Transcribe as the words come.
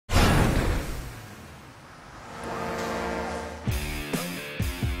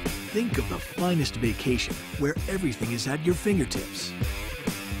Think of the finest vacation where everything is at your fingertips.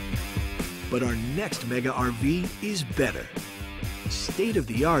 But our next Mega RV is better.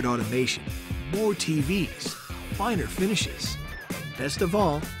 State-of-the-art automation, more TVs, finer finishes. Best of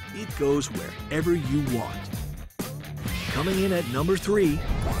all, it goes wherever you want. Coming in at number 3,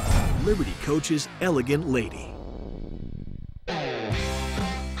 Liberty Coach's Elegant Lady.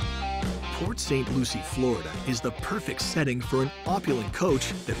 Port St. Lucie, Florida is the perfect setting for an opulent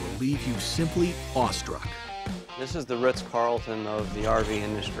coach that will leave you simply awestruck. This is the Ritz-Carlton of the RV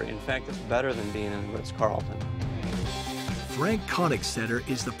industry. In fact, it's better than being in Ritz-Carlton. Frank Koenigsetter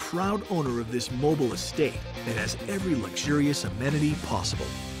is the proud owner of this mobile estate that has every luxurious amenity possible.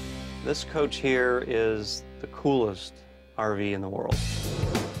 This coach here is the coolest RV in the world.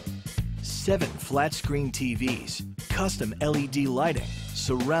 7 flat-screen TVs, custom LED lighting,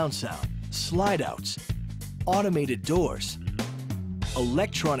 surround sound, slide-outs, automated doors,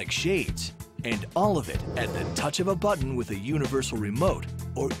 electronic shades, and all of it at the touch of a button with a universal remote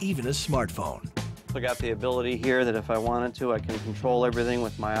or even a smartphone. I got the ability here that if I wanted to, I can control everything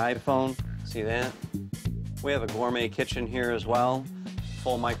with my iPhone. See that? We have a gourmet kitchen here as well.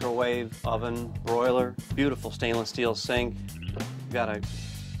 Full microwave, oven, broiler, beautiful stainless steel sink. We've got a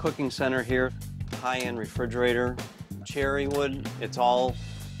cooking center here, high-end refrigerator, cherry wood. It's all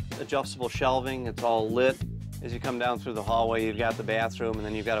adjustable shelving, it's all lit. As you come down through the hallway, you've got the bathroom, and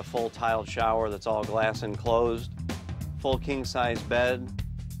then you've got a full tiled shower that's all glass enclosed. Full king-size bed.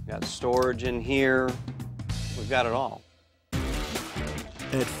 We've got storage in here. We've got it all.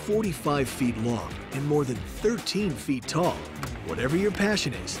 At 45 feet long and more than 13 feet tall, whatever your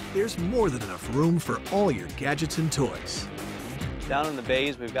passion is, there's more than enough room for all your gadgets and toys. Down in the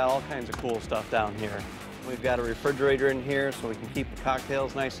bays, we've got all kinds of cool stuff down here. We've got a refrigerator in here so we can keep the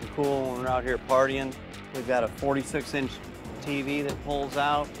cocktails nice and cool when we're out here partying. We've got a 46-inch TV that pulls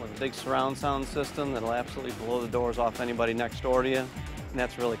out with a big surround sound system that'll absolutely blow the doors off anybody next door to you. And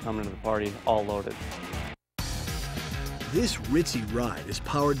that's really coming to the party all loaded. This ritzy ride is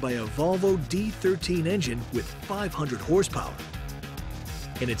powered by a Volvo D13 engine with 500 horsepower.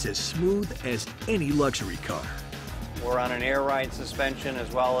 And it's as smooth as any luxury car. We're on an air ride suspension as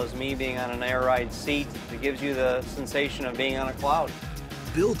well as me being on an air ride seat. It gives you the sensation of being on a cloud.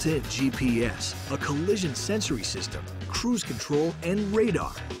 Built-in GPS, a collision sensory system, cruise control, and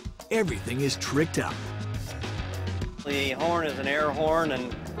radar. Everything is tricked out. The horn is an air horn,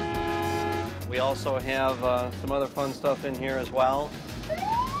 and we also have some other fun stuff in here as well.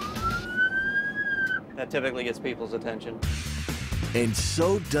 That typically gets people's attention. And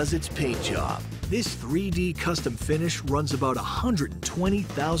so does its paint job. This 3D custom finish runs about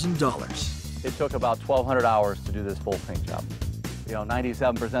 $120,000. It took about 1,200 hours to do this full paint job. You know,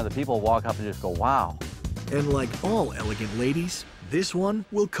 97% of the people walk up and just go, wow. And like all elegant ladies, this one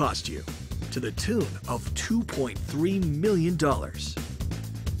will cost you to the tune of $2.3 million.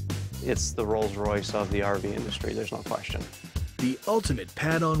 It's the Rolls-Royce of the RV industry, there's no question. The ultimate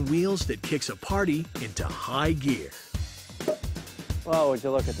pad on wheels that kicks a party into high gear. Whoa, would you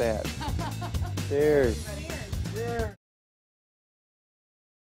look at that? Cheers.